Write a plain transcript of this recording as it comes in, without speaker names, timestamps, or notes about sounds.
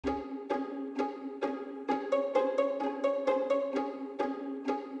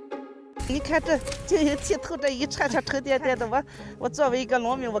你看这晶莹剔透，这一串串沉甸甸的，我作为一个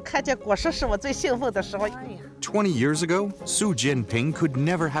农民，我看见果实是我最兴奋的时候。20 years ago, Jinping could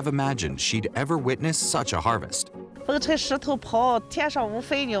never have imagined she'd ever witness such a harvest. 风吹石头跑，天上无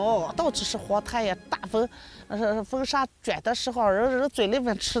飞鸟，到处是黄滩呀！大风沙卷的时候，人嘴里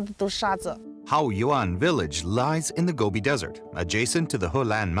面吃的都是沙子。Haoyuan village lies in the Gobi Desert, adjacent to the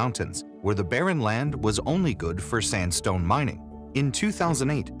Helan mountains, where the barren land was only good for sandstone mining. In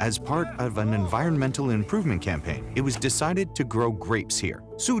 2008, as part of an environmental improvement campaign, it was decided to grow grapes here.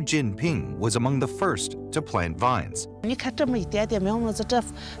 Jinping was among the first to plant vines. 你看这么一点点苗苗子，这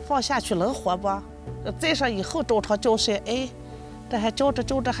放下去能活不？栽上以后种上浇水，哎，这还浇着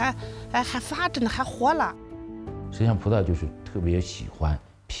浇着还发着呢，还活了。实际上，葡萄就是特别喜欢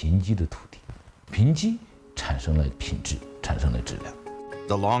贫瘠的土地，贫瘠产生了品质，产生了质量。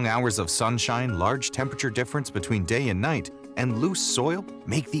The long hours of sunshine, large temperature difference between day and night, and loose soil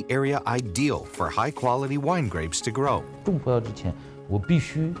make the area ideal for high-quality wine grapes to grow. 种葡萄之前，我必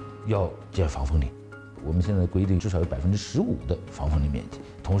须要建防风林。我们现在规定至少有15%的防风林面积，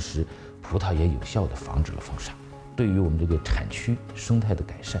同时葡萄也有效地防止了风沙。对于我们这个产区生态的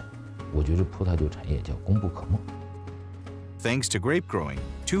改善，我觉得葡萄酒产业叫功不可没。Thanks to grape growing,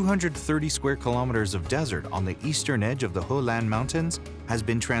 230 square kilometers of desert on the eastern edge of the Helan Mountains has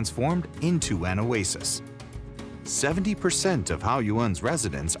been transformed into an oasis. 70% of Haoyuan's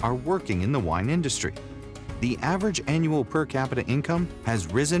residents are working in the wine industry. The average annual per capita income has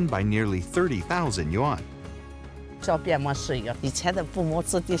risen by nearly 30,000 yuan. 像变魔术一样，以前的父母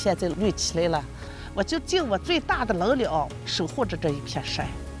子弟现在绿起来了，我就尽我最大的能力守护着这一片山。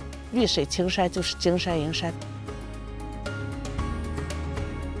绿水青山就是金山银山。